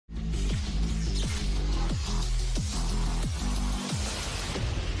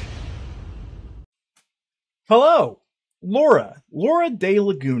Hello, Laura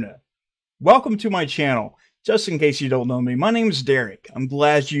DeLeguna. Welcome to my channel. Just in case you don't know me, my name is Derek. I'm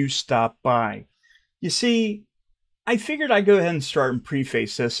glad you stopped by. You see, I figured I'd go ahead and start and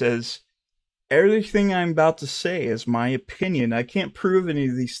preface this as everything I'm about to say is my opinion. I can't prove any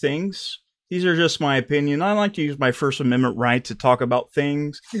of these things. These are just my opinion. I like to use my First Amendment right to talk about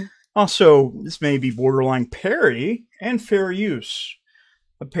things. Also, this may be borderline parody and fair use.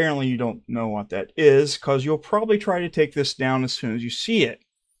 Apparently you don't know what that is, because you'll probably try to take this down as soon as you see it.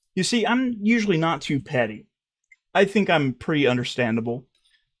 You see, I'm usually not too petty. I think I'm pretty understandable.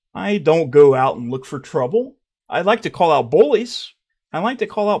 I don't go out and look for trouble. I like to call out bullies. I like to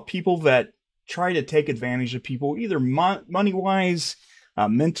call out people that try to take advantage of people, either money-wise,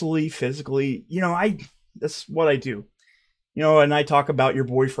 mentally, physically. That's what I do. And I talk about your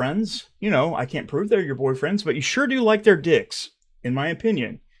boyfriends. I can't prove they're your boyfriends, but you sure do like their dicks. In my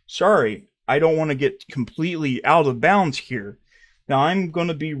opinion. Sorry, I don't want to get completely out of bounds here. Now, I'm going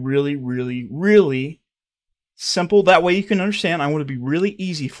to be really, really, really simple. That way you can understand. I want to be really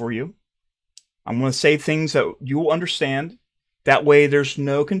easy for you. I'm going to say things that you'll understand. That way there's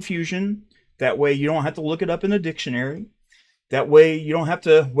no confusion. That way you don't have to look it up in a dictionary. That way you don't have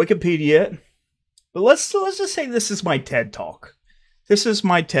to Wikipedia it. But let's just say this is my TED Talk. This is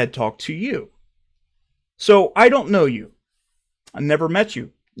my TED Talk to you. So, I don't know you. I never met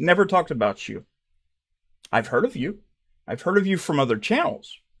you. Never talked about you. I've heard of you. I've heard of you from other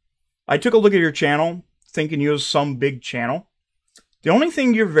channels. I took a look at your channel, thinking you was some big channel. The only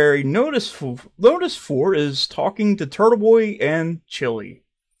thing you're very noticed for is talking to Turtle Boy and Chili.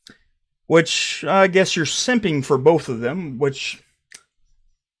 Which, I guess you're simping for both of them, which...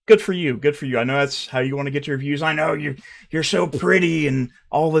 Good for you. Good for you. I know that's how you want to get your views. I know you're so pretty and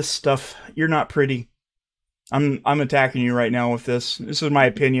all this stuff. You're not pretty. I'm attacking you right now with this. This is my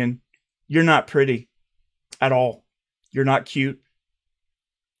opinion. You're not pretty at all. You're not cute.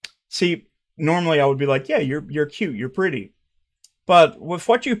 See, normally I would be like, yeah, you're cute, you're pretty. But with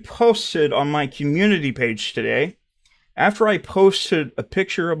what you posted on my community page today, after I posted a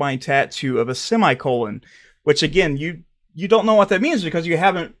picture of my tattoo of a semicolon, which again, you don't know what that means because you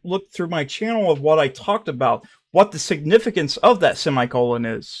haven't looked through my channel of what I talked about, what the significance of that semicolon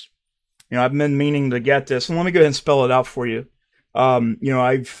is. I've been meaning to get this, and let me go ahead and spell it out for you. I'm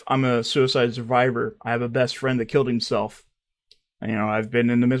a suicide survivor. I have a best friend that killed himself. I've been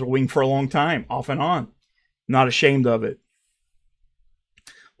in the middle wing for a long time, off and on. Not ashamed of it.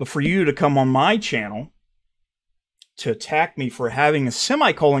 But for you to come on my channel to attack me for having a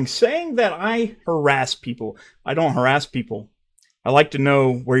semicolon, saying that I harass people. I don't harass people. I like to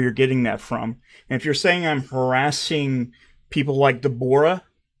know where you're getting that from. And if you're saying I'm harassing people like Deborah,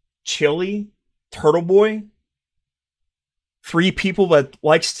 Chili, Turtle Boy, 3 people that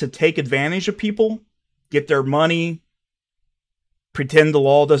likes to take advantage of people, get their money, pretend the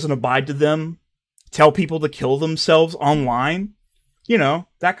law doesn't abide to them, tell people to kill themselves online,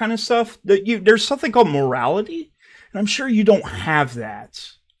 that kind of stuff. There's something called morality, and I'm sure you don't have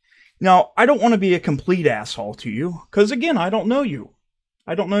that. Now, I don't want to be a complete asshole to you, because again, I don't know you.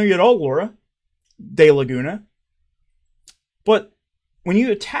 I don't know you at all, Laura DeLeguna. But when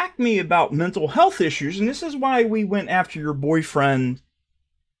you attack me about mental health issues, and this is why we went after your boyfriend,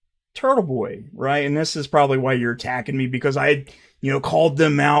 Turtle Boy, right? And this is probably why you're attacking me, because I, called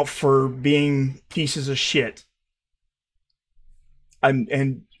them out for being pieces of shit.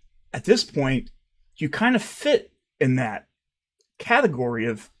 And at this point, you kind of fit in that category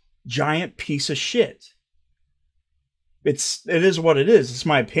of giant piece of shit. It is what it is. It's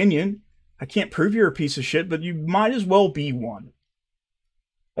my opinion. I can't prove you're a piece of shit, but you might as well be one.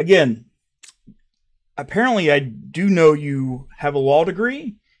 Again, apparently I do know you have a law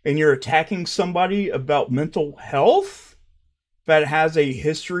degree and you're attacking somebody about mental health that has a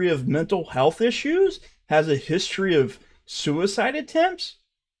history of mental health issues, has a history of suicide attempts.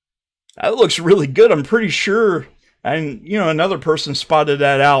 That looks really good. I'm pretty sure, and another person spotted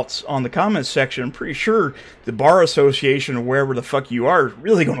that out on the comments section. I'm pretty sure the Bar Association or wherever the fuck you are is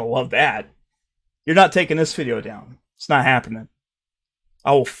really going to love that. You're not taking this video down. It's not happening.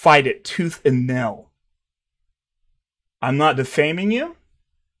 I will fight it tooth and nail. I'm not defaming you.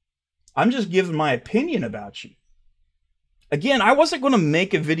 I'm just giving my opinion about you. Again, I wasn't going to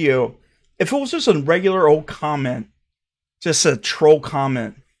make a video. If it was just a regular old comment, just a troll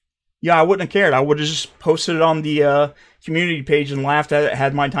comment, yeah, I wouldn't have cared. I would have just posted it on the community page and laughed at it,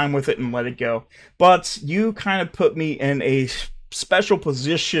 had my time with it, and let it go. But you kind of put me in a special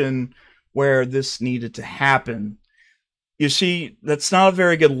position where this needed to happen. You see, that's not a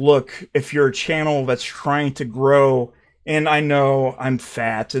very good look if you're a channel that's trying to grow. And I know I'm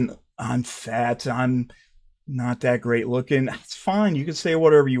fat, and I'm not that great looking. It's fine. You can say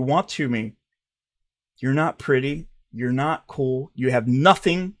whatever you want to me. You're not pretty. You're not cool. You have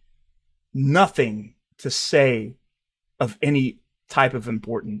nothing to say of any type of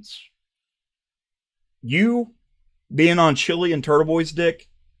importance. You being on Chili and Turtle Boy's dick,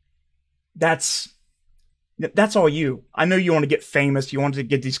 that's all you. I know you want to get famous. You want to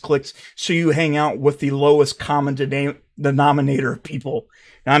get these clicks, so you hang out with the lowest common denominator of people.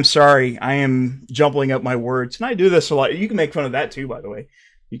 And I'm sorry, I am jumbling up my words. And I do this a lot. You can make fun of that too, by the way.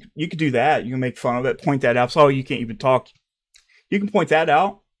 You could do that. You can make fun of it, point that out. So, you can't even talk. You can point that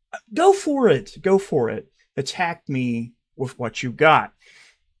out. Go for it. Go for it. Attack me with what you got.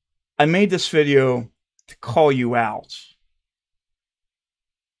 I made this video to call you out.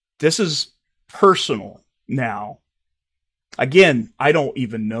 This is personal now. Again, I don't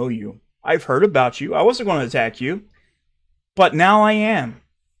even know you. I've heard about you. I wasn't going to attack you, but now I am.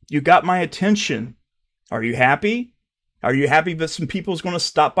 You got my attention. Are you happy? Are you happy that some people's going to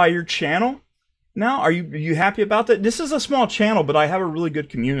stop by your channel? Now, are you happy about that? This is a small channel, but I have a really good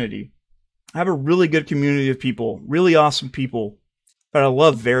community. I have a really good community of people, really awesome people that I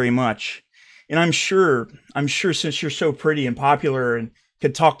love very much. And I'm sure since you're so pretty and popular and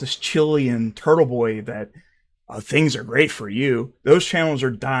can talk to Chili and Turtle Boy that things are great for you. Those channels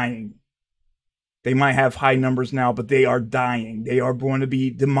are dying. They might have high numbers now, but they are dying. They are going to be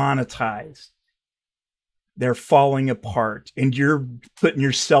demonetized. They're falling apart. And you're putting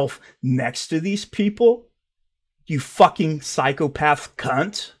yourself next to these people? You fucking psychopath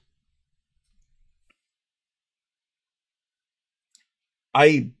cunt.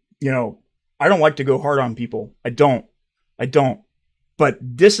 I don't like to go hard on people. I don't. But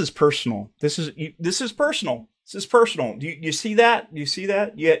this is personal. This is personal. This is personal. Do you see that? Do you see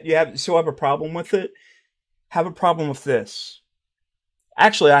that? You still have a problem with it? Have a problem with this.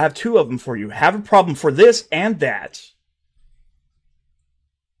 Actually, I have two of them for you. Have a problem for this and that.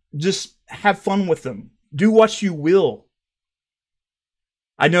 Just have fun with them. Do what you will.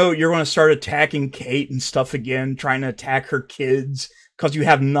 I know you're going to start attacking Kate and stuff again, trying to attack her kids because you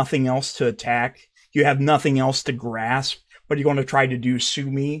have nothing else to attack. You have nothing else to grasp. What are you going to try to do? Sue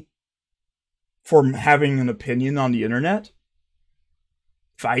me for having an opinion on the internet?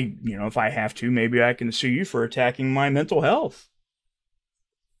 If I have to, maybe I can sue you for attacking my mental health.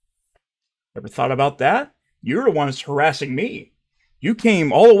 Ever thought about that? You're the one that's harassing me. You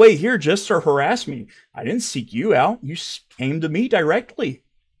came all the way here just to harass me. I didn't seek you out. You came to me directly.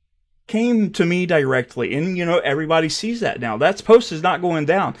 And, everybody sees that now. That post is not going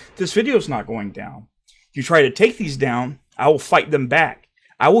down. This video is not going down. You try to take these down, I will fight them back.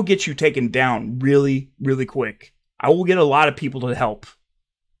 I will get you taken down really, really quick. I will get a lot of people to help.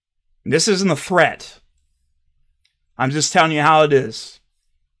 And this isn't a threat. I'm just telling you how it is.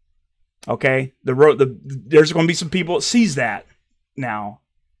 Okay? There's going to be some people that sees that now.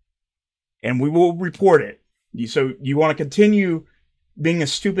 And we will report it. So you want to continue being a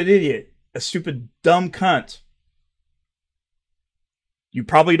stupid idiot, a stupid dumb cunt. You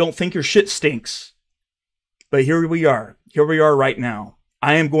probably don't think your shit stinks. But here we are. Here we are right now.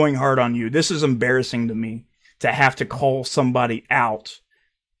 I am going hard on you. This is embarrassing to me to have to call somebody out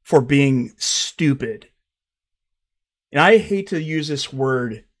for being stupid. And I hate to use this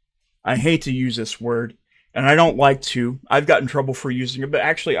word. And I don't like to. I've gotten in trouble for using it. But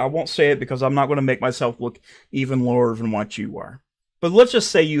actually, I won't say it because I'm not going to make myself look even lower than what you are. But let's just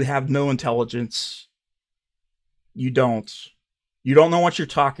say you have no intelligence. You don't. You don't know what you're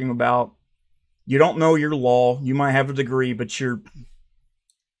talking about. You don't know your law. You might have a degree, but you're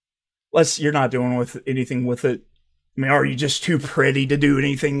not doing anything with it. I mean, are you just too pretty to do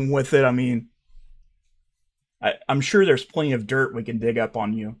anything with it? I mean, I'm sure there's plenty of dirt we can dig up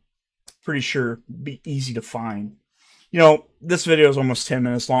on you. Pretty sure it'd be easy to find. This video is almost 10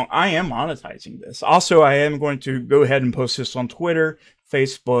 minutes long. I am monetizing this. Also, I am going to go ahead and post this on Twitter,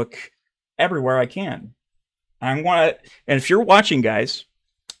 Facebook, everywhere I can. And if you're watching, guys,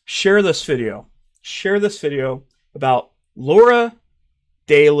 share this video. Share this video about Laura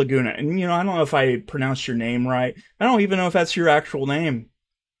DeLeguna. And, I don't know if I pronounced your name right. I don't even know if that's your actual name.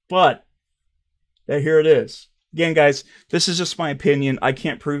 But here it is. Again, guys, this is just my opinion. I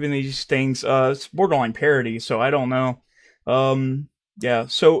can't prove any of these things. It's borderline parody, so I don't know. Yeah,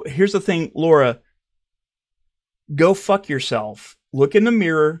 so here's the thing, Laura. Go fuck yourself. Look in the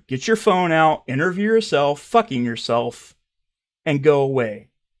mirror, get your phone out, interview yourself, fucking yourself, and go away.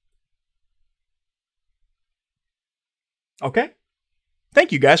 Okay?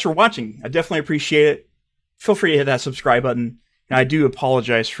 Thank you guys for watching. I definitely appreciate it. Feel free to hit that subscribe button. And I do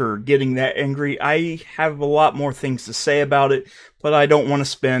apologize for getting that angry. I have a lot more things to say about it, but I don't want to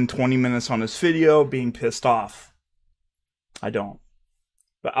spend 20 minutes on this video being pissed off. I don't.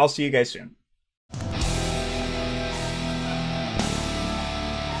 But I'll see you guys soon.